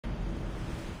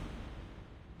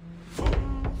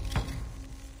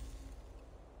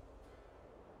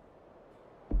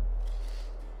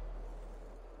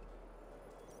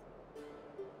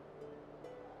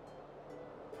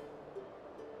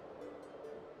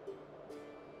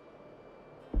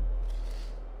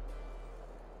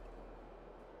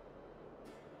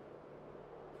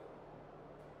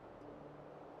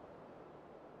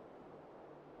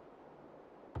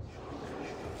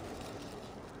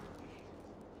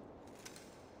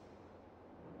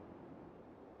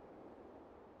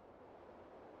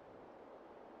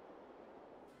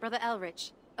Brother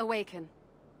Elrich, awaken.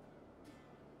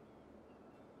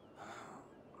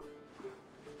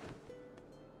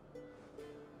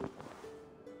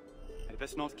 I'd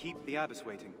best not keep the abbess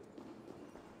waiting.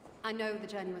 I know the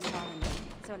journey was far enough,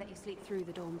 so I'll let you sleep through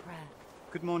the dawn prayer.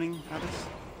 Good morning, abbess.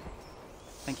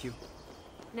 Thank you.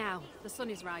 Now, the sun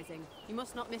is rising. You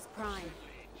must not miss Prime.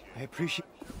 I appreciate...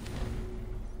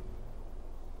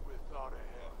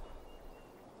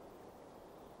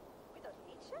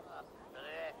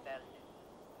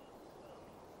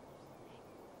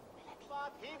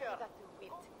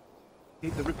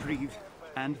 the reprieve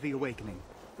and the awakening.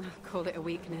 Call it a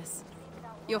weakness.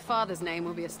 Your father's name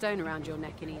will be a stone around your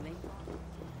neck in Ely.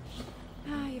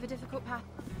 Ah, you have a difficult path.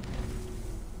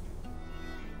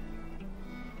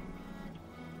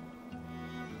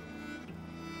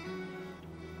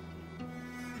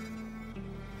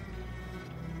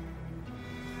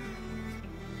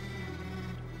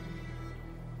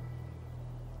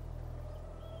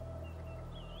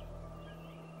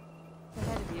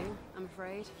 Ahead of you, I'm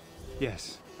afraid.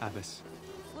 Yes, abbess.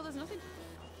 Well, there's nothing.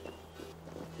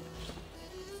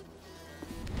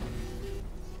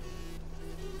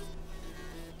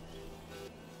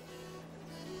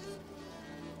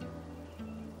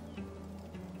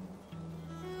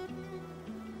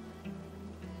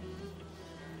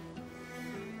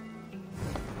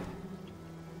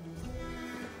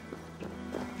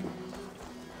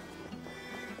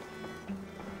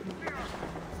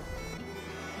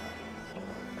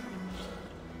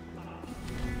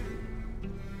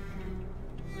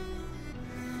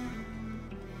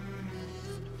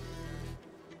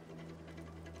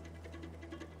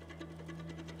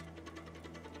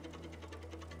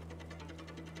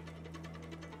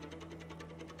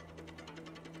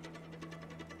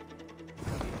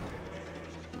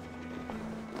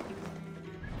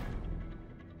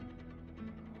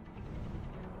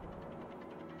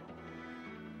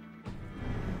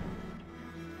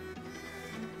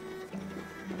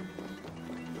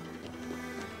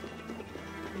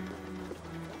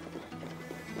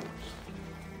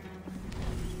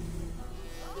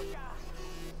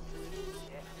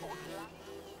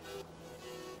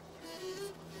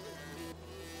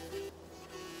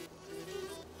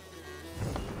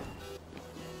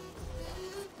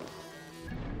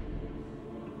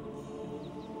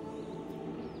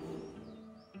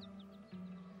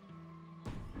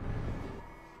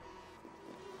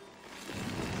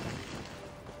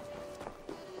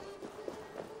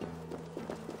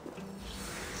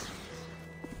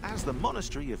 As the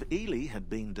monastery of Ely had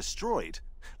been destroyed,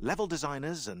 level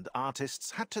designers and artists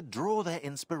had to draw their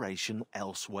inspiration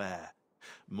elsewhere.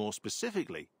 More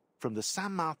specifically, from the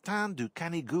Saint-Martin du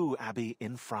Canigou Abbey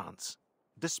in France.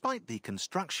 Despite the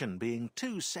construction being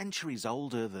 2 centuries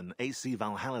older than AC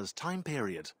Valhalla's time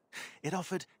period, it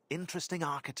offered interesting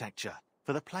architecture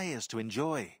for the players to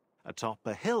enjoy, atop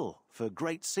a hill for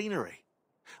great scenery,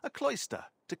 a cloister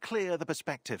to clear the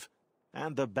perspective,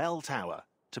 and the bell tower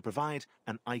to provide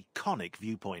an iconic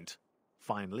viewpoint.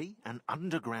 Finally, an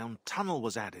underground tunnel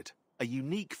was added, a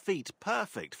unique feat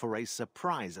perfect for a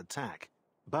surprise attack.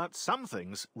 But some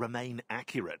things remain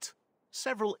accurate.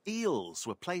 Several eels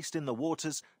were placed in the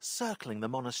waters circling the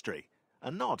monastery, a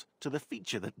nod to the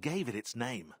feature that gave it its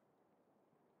name.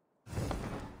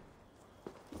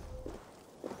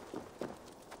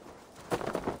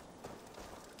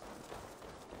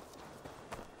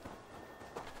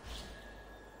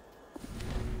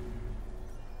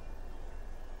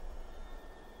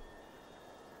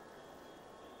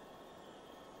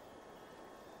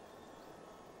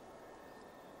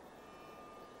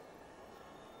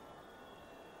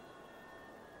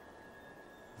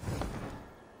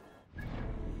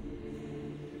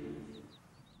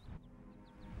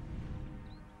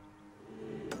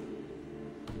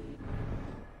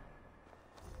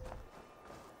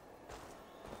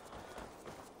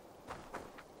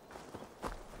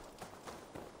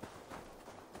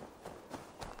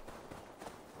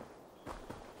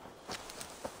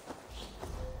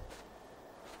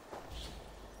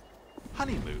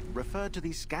 Honeymoon referred to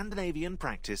the Scandinavian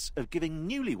practice of giving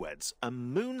newlyweds a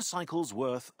moon cycle's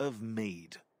worth of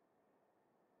mead.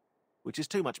 Which is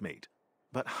too much mead.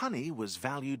 But honey was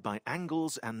valued by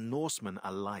Angles and Norsemen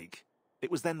alike.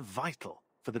 It was then vital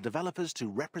for the developers to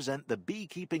represent the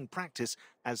beekeeping practice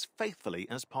as faithfully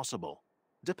as possible.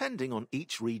 Depending on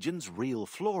each region's real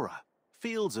flora,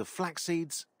 fields of flax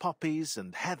seeds, poppies,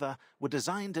 and heather were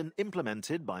designed and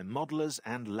implemented by modelers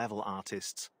and level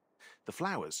artists. The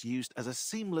flowers used as a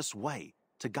seamless way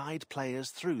to guide players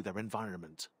through their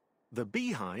environment. The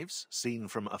beehives, seen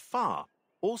from afar,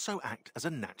 also act as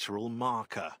a natural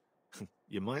marker.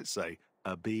 You might say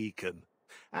a beacon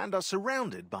and are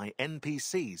surrounded by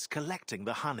NPCs collecting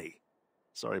the honey.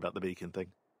 Sorry about the beacon thing.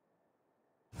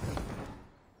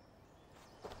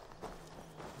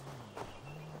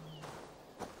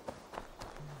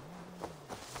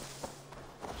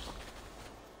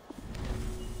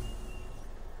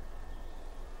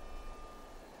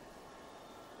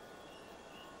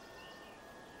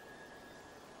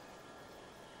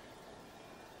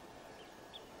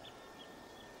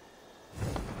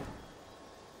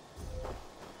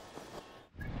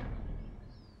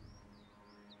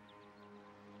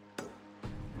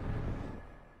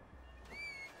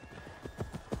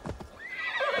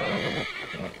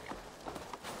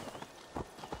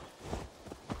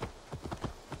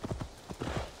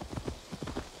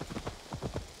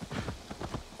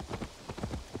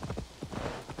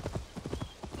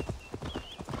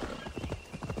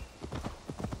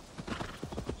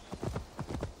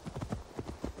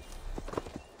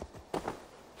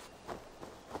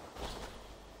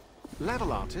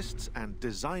 Level artists and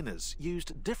designers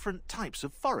used different types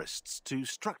of forests to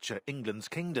structure England's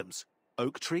kingdoms.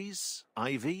 Oak trees,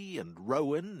 ivy and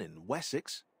rowan in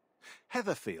Wessex,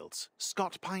 heather fields,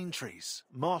 Scot pine trees,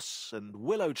 moss and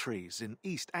willow trees in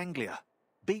East Anglia,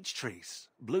 beech trees,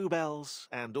 bluebells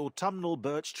and autumnal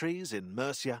birch trees in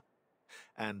Mercia,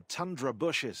 and tundra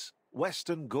bushes,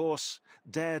 western gorse,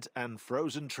 dead and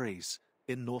frozen trees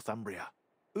in Northumbria.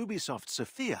 Ubisoft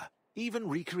Sophia even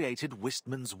recreated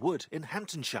Wistman's Wood in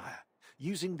Hamptonshire,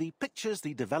 using the pictures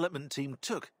the development team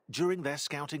took during their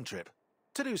scouting trip.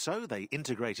 To do so, they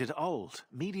integrated old,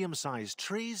 medium-sized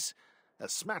trees, a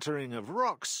smattering of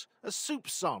rocks, a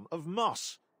soupçon of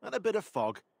moss, and a bit of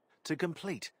fog to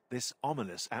complete this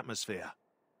ominous atmosphere.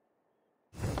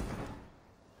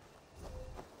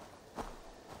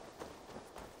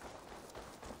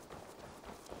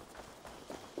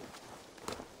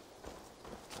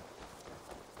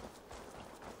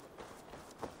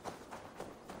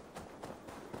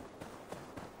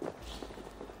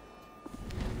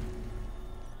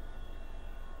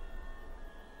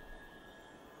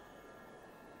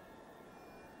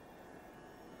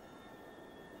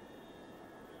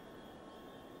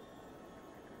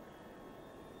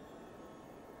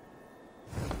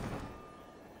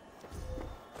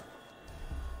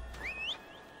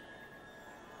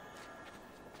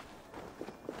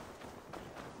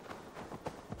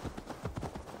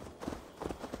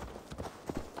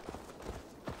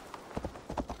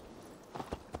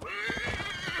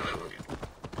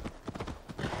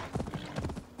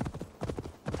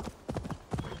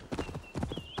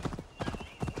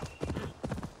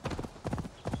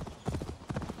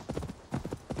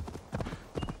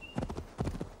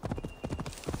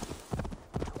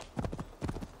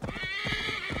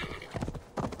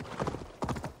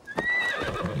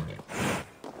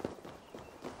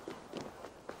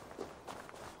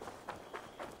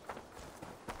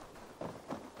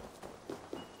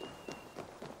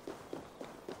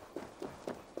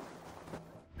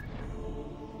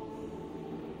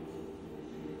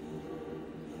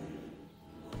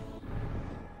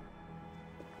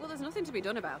 There's nothing to be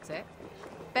done about it.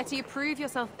 Better you prove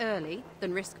yourself early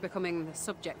than risk becoming the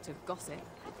subject of gossip.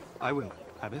 I will,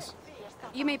 Abbess.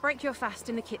 You may break your fast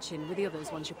in the kitchen with the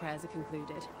others once your prayers are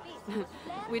concluded.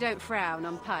 We don't frown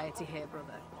on piety here,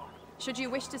 brother. Should you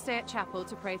wish to stay at chapel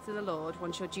to pray to the Lord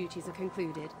once your duties are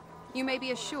concluded, you may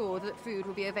be assured that food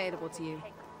will be available to you,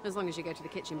 as long as you go to the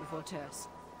kitchen before terce.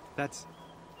 That's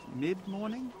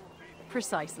mid-morning?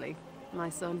 Precisely, my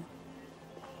son.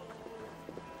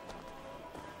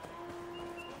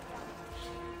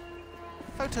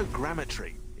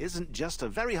 Photogrammetry isn't just a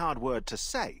very hard word to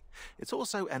say, it's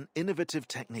also an innovative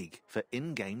technique for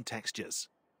in-game textures.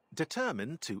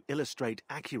 Determined to illustrate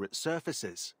accurate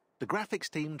surfaces, the graphics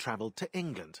team travelled to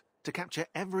England to capture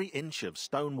every inch of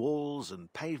stone walls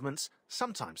and pavements,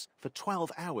 sometimes for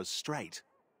 12 hours straight.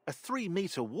 A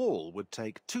 3-metre wall would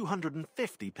take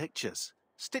 250 pictures,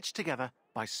 stitched together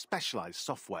by specialised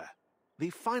software. The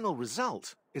final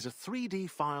result is a 3D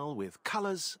file with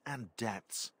colours and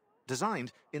depths,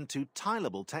 designed into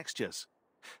tileable textures.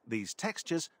 These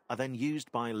textures are then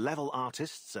used by level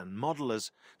artists and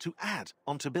modelers to add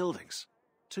onto buildings.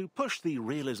 To push the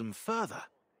realism further,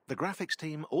 the graphics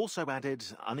team also added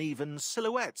uneven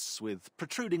silhouettes with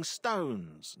protruding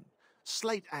stones,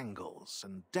 slate angles,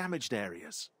 and damaged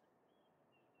areas.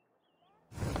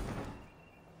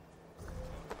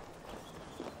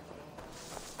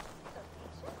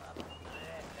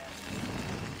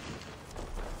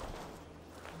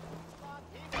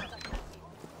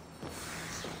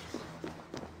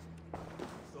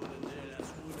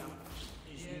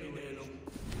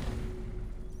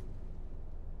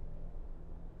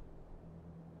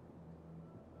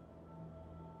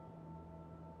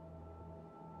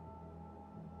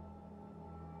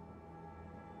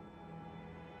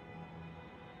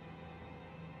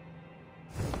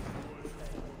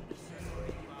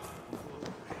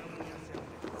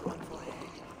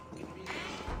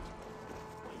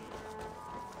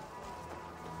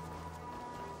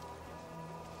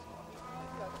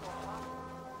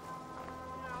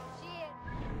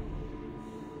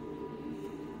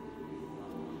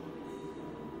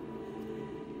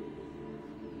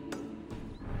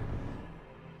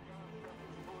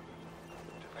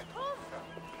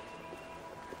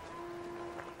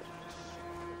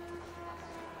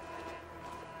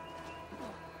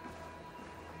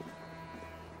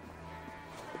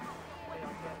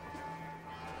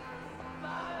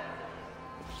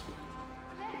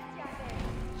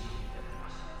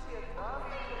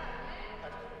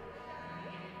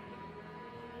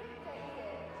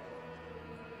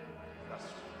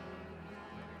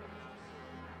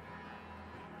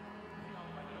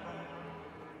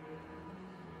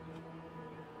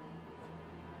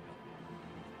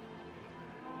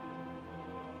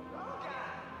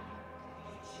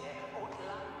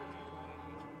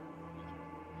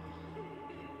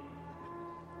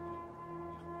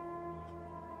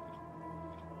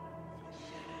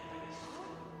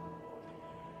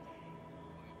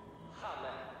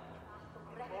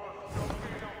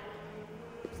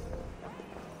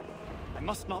 I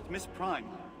must not miss Prime.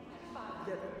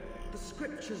 Yet the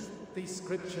scriptures... These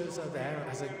scriptures are there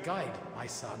as a guide, my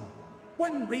son.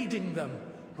 When reading them,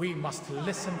 we must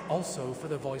listen also for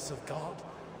the voice of God,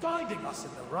 guiding us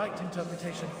in the right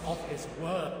interpretation of his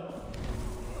word.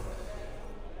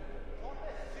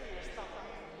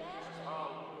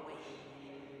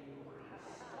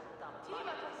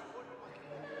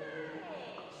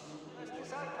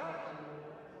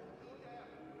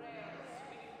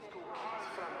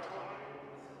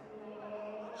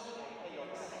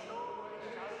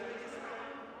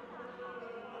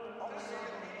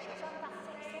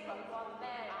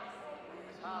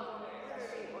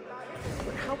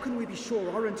 But how can we be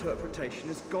sure our interpretation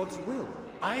is God's will?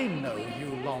 I know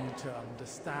you long to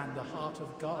understand the heart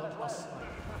of God, my son.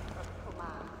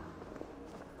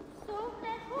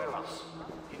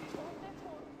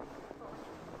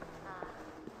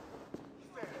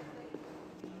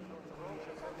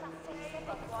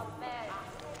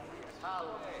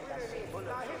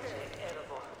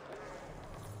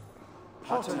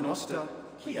 Pater noster,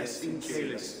 qui es in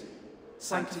celis,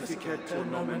 sanctificetur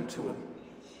nomen tuum.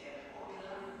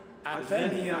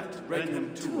 Adveniat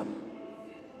regnum tuum.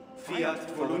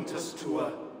 Fiat voluntas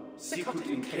tua, sicut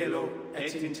in caelo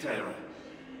et in terra.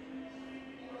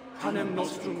 Panem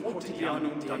nostrum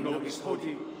quotidianum da nobis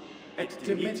hodie, et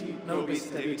dimitti nobis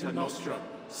debita nostra,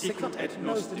 sicut et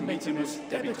nos dimittimus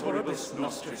debitoribus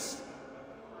nostris.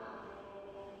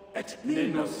 Et ne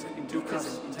nos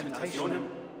inducas in tentationem,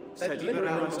 sed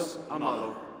libera nos a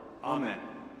malo. Amen.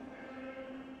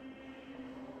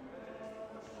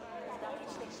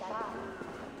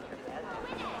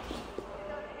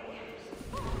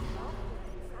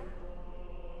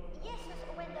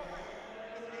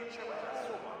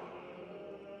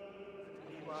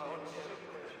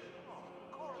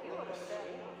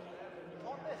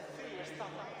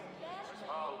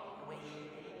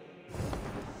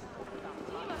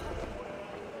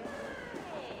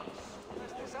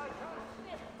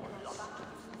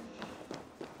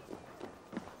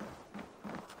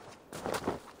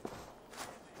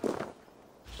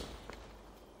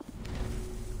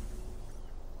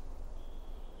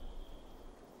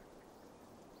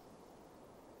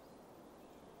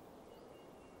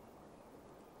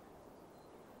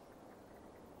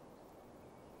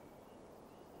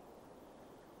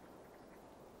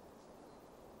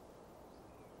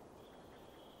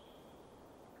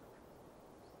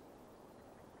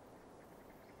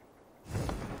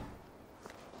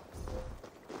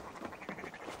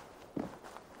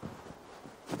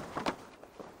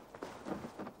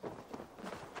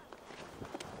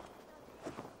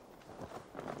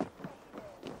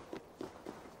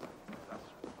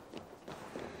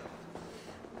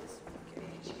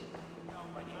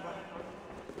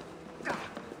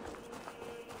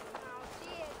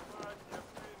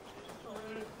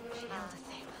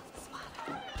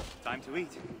 Time to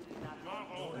eat.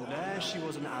 And there she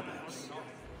was an abbess.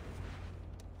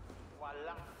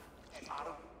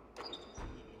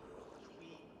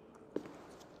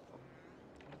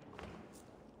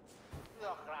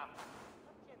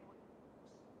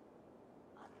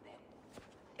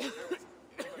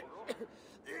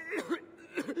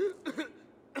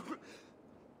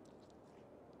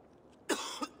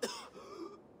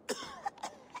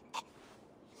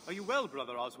 Are you well,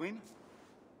 Brother Oswin?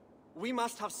 We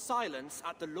must have silence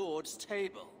at the Lord's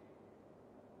table.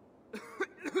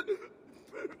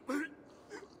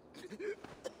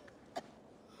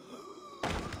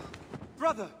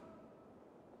 Brother!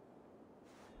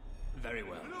 Very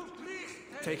well.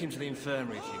 Take him to the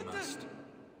infirmary if you must.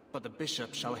 But the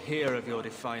bishop shall hear of your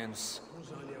defiance.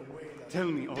 Tell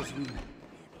me, Oswin,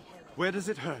 where does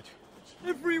it hurt?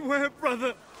 Everywhere,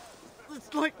 brother!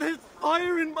 It's like there's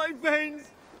fire in my veins!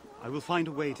 I will find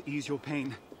a way to ease your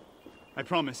pain. I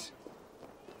promise.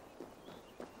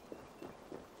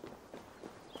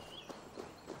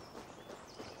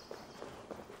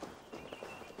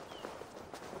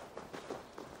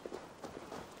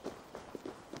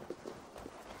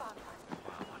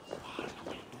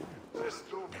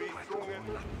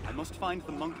 I must find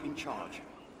the monk in charge.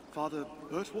 Father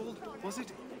Bertwald, was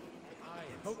it?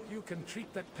 I hope you can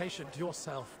treat that patient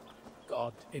yourself.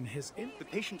 God in his inn. The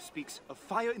patient speaks of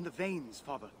fire in the veins,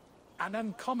 Father. An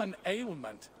uncommon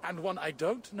ailment, and one I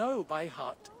don't know by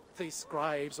heart. The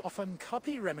scribes often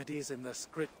copy remedies in the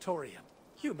scriptorium.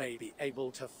 You may be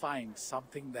able to find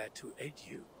something there to aid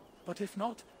you. But if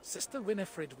not, Sister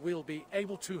Winifred will be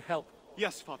able to help.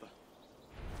 Yes, Father.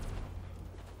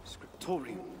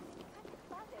 Scriptorium.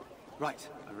 Right,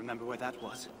 I remember where that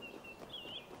was.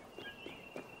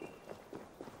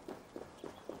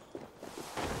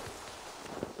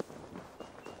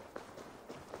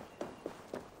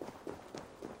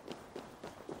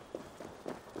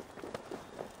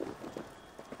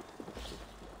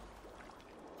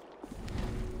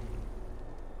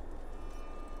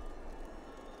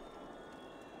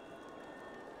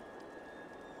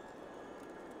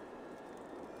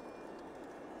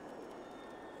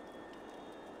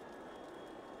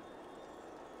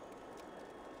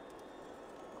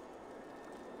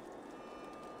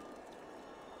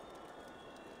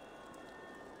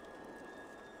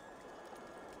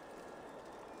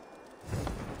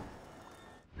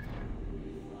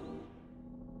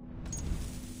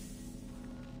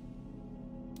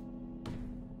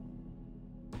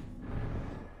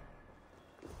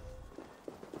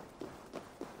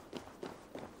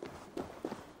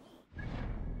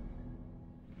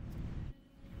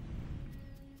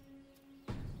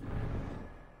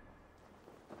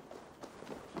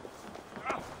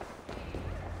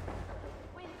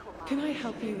 can I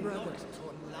help you, brother?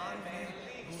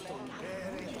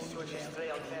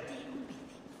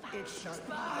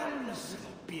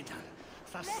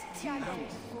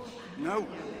 No.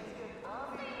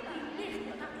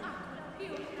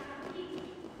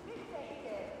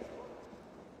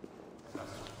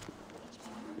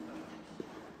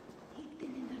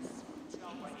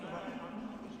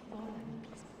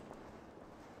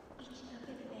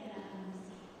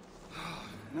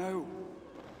 No.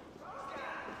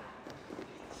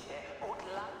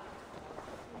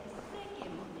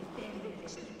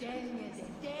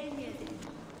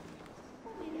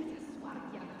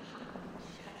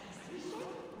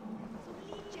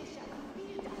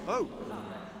 Oh,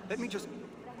 let me just...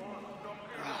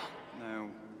 No.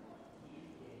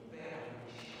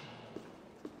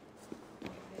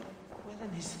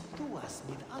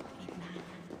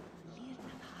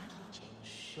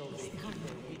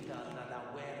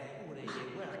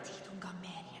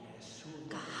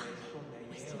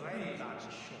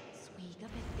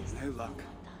 No luck.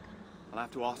 I'll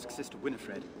have to ask Sister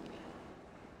Winifred.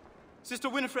 Sister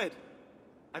Winifred!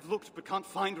 I've looked but can't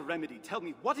find a remedy. Tell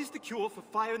me, what is the cure for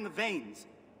fire in the veins?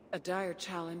 A dire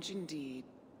challenge indeed.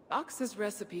 Ox's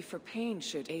recipe for pain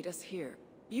should aid us here.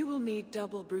 You will need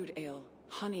double brewed ale,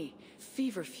 honey,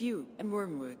 feverfew, and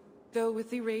wormwood. Though with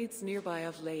the raids nearby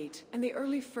of late, and the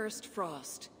early first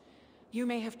frost, you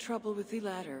may have trouble with the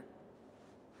latter.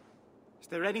 Is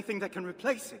there anything that can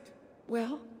replace it?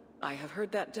 Well, I have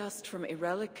heard that dust from a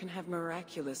relic can have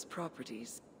miraculous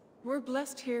properties. We're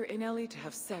blessed here in Ellie to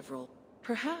have several.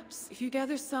 Perhaps, if you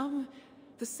gather some,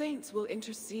 the saints will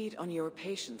intercede on your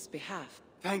patient's behalf.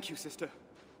 Thank you, sister.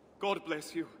 God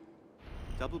bless you.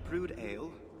 Double brewed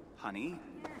ale, honey,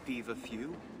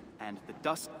 feverfew, and the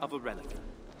dust of a relic.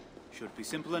 Should be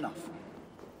simple enough.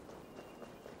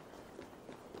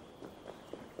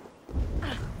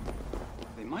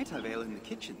 They might have ale in the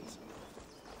kitchens.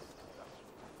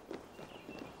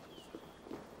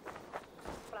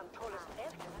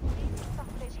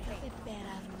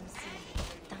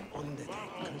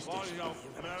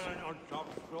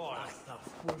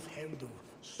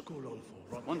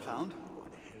 One found.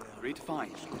 3 to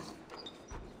find.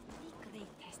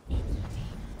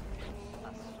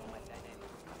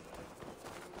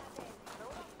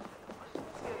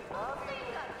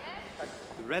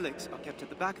 The relics are kept at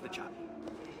the back of the chapel.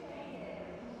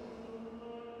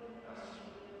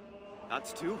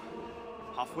 That's 2.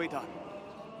 Halfway done.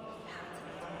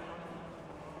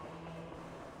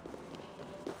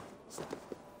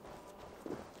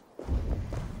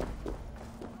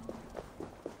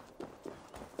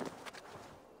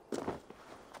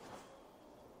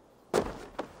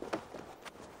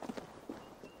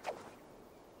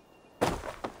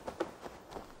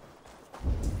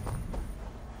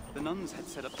 The nuns had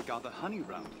set up to gather honey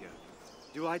round here.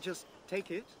 Do I just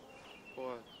take it?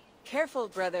 Or... Careful,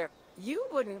 brother. You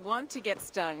wouldn't want to get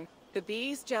stung. The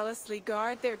bees jealously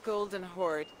guard their golden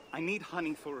hoard. I need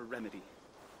honey for a remedy.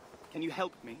 Can you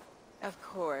help me? Of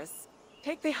course.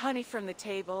 Take the honey from the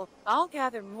table. I'll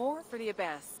gather more for the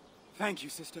abbess. Thank you,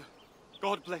 sister.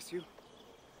 God bless you.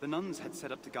 The nuns had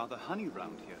set up to gather honey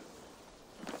round here.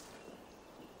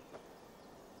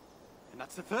 And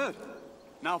that's the 3rd.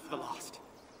 Now for the last.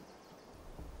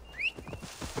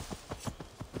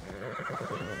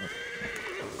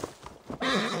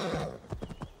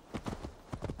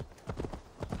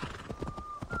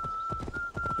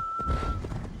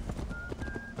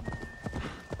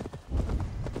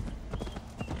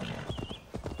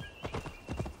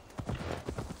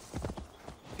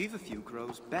 Feverfew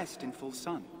grows best in full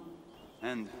sun,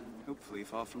 and hopefully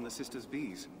far from the sisters'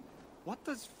 bees. What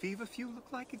does feverfew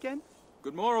look like again?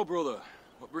 Good morrow, brother.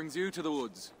 What brings you to the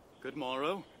woods? Good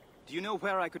morrow. Do you know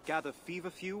where I could gather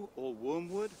feverfew or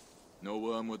wormwood? No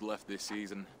wormwood left this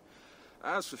season.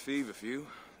 As for feverfew,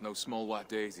 no small white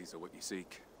daisies are what you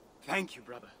seek. Thank you,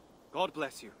 brother. God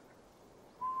bless you.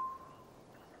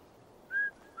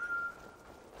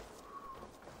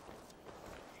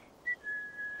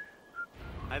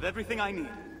 I have everything I need.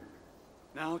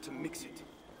 Now to mix it.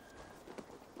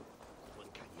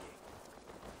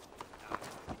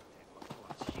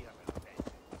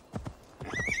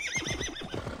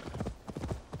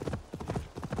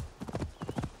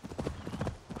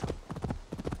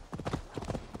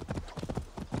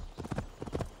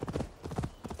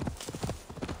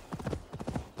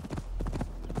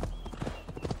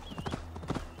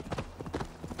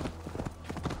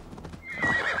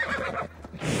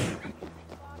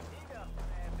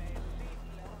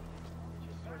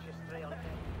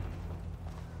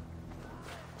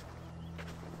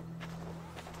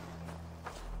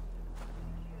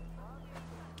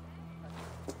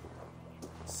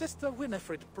 Sister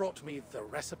Winifred brought me the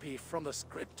recipe from the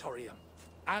scriptorium.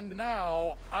 And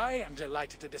now, I am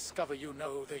delighted to discover you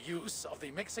know the use of the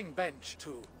mixing bench,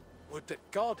 too. Would that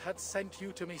God had sent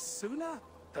you to me sooner?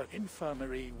 The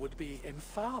infirmary would be in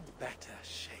far better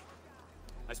shape.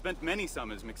 I spent many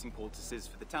summers mixing poultices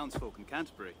for the townsfolk in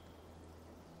Canterbury.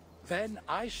 Then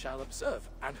I shall observe,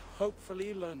 and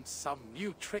hopefully learn some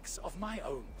new tricks of my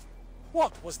own.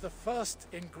 What was the first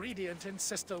ingredient in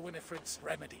Sister Winifred's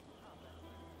remedy?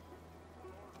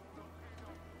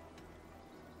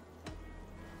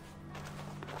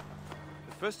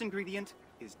 The first ingredient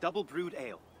is double brewed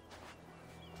ale.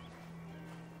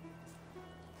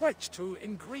 Which two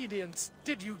ingredients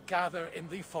did you gather in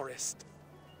the forest?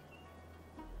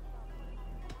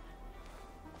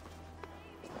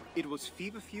 It was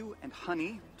feverfew and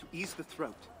honey to ease the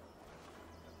throat.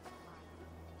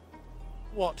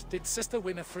 What did Sister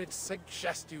Winifred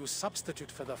suggest you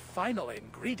substitute for the final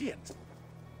ingredient?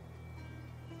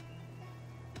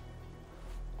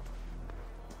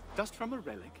 Dust from a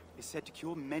relic is said to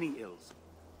cure many ills.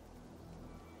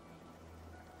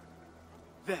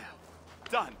 There.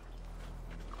 Done.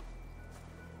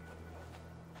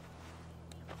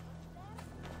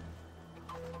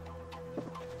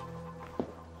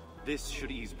 This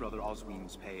should ease Brother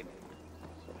Oswin's pain.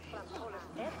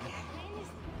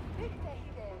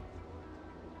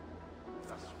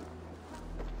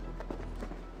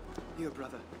 Here,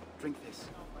 brother. Drink this.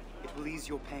 It will ease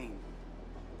your pain.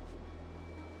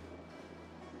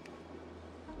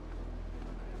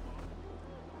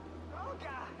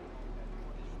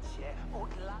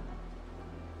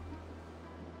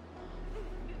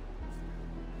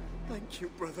 Thank you,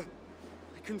 brother.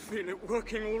 I can feel it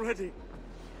working already.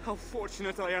 How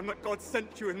fortunate I am that God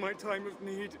sent you in my time of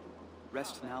need.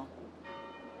 Rest now.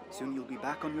 Soon you'll be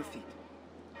back on your feet.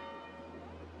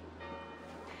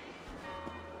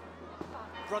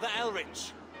 Brother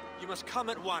Elrich, you must come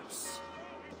at once.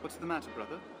 What's the matter,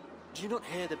 brother? Do you not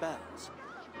hear the bells?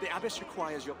 The abbess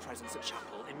requires your presence at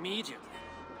chapel immediately.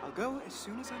 I'll go as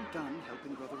soon as I'm done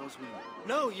helping Brother Oswin.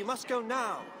 No, you must go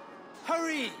now.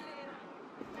 Hurry!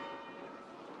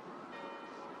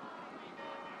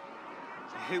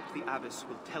 I hope the abbess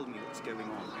will tell me what's going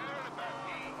on.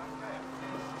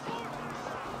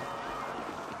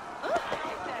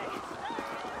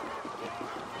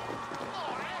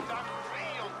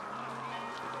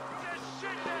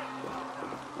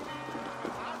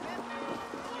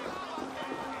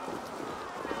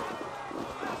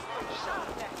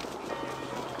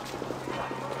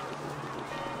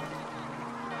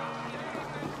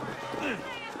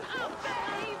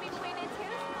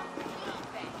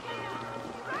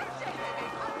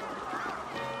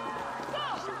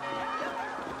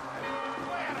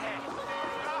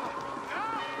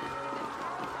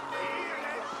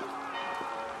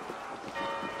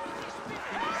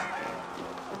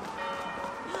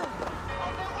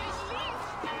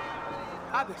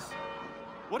 Abbess,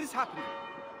 what is happening?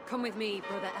 Come with me,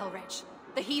 Brother Elrich.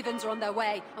 The heathens are on their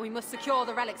way, and we must secure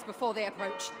the relics before they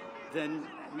approach. Then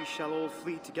we shall all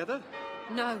flee together?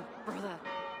 No, brother.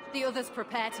 The others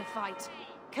prepare to fight.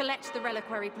 Collect the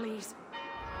reliquary, please.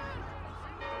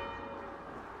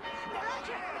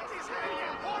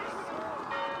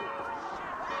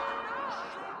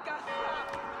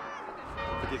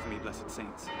 Forgive me, blessed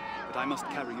saints, but I must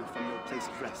carry you from your place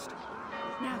of rest.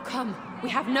 Now come, we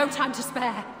have no time to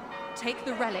spare. Take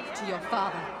the relic to your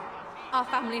father. Our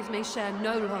families may share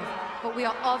no love, but we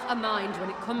are of a mind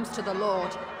when it comes to the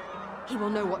Lord. He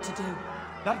will know what to do.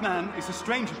 That man is a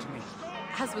stranger to me.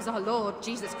 As was our Lord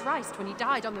Jesus Christ when he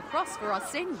died on the cross for our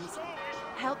sins.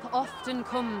 Help often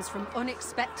comes from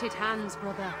unexpected hands,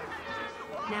 brother.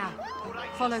 Now,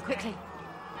 follow quickly.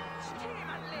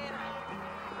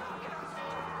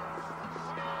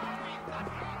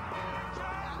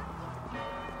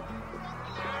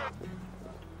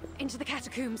 Into the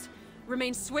catacombs.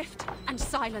 Remain swift and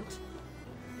silent.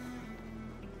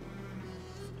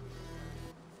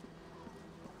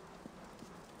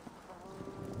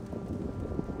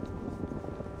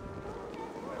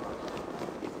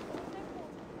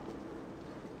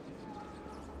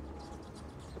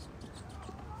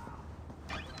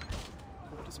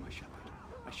 Lord is my shepherd.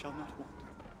 I shall not want.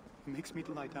 He makes me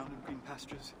to lie down in green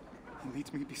pastures. He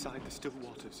leads me beside the still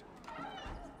waters.